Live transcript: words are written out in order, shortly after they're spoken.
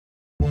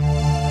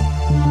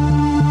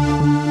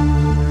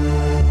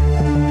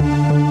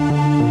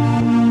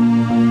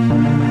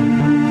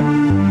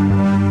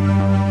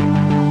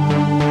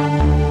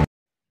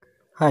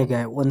Hi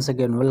guys, once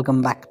again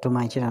welcome back to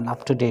my channel.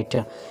 Up to date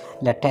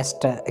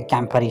latest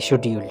Campari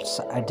schedules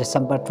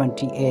December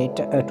 28,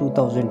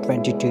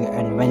 2022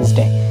 and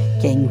Wednesday.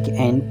 King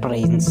and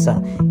Prince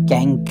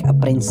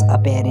Prince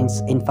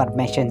appearance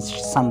information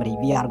summary.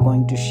 We are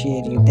going to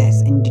share you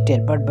this in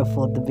detail, but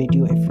before the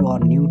video, if you are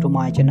new to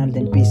my channel,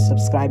 then please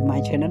subscribe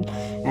my channel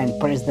and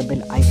press the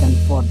bell icon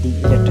for the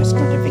latest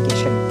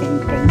notification. King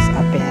Prince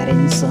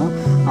appearance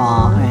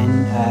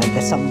and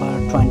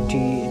December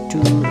 22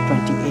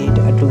 28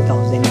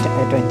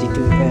 2022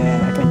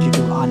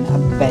 22 on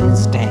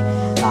Wednesday.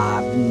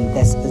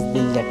 This is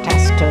the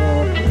latest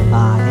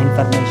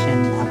information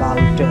about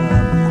the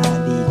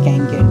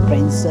King and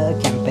Prince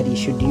Campari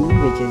schedule,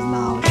 which is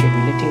now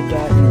scheduled.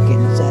 You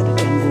can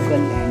search on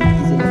Google and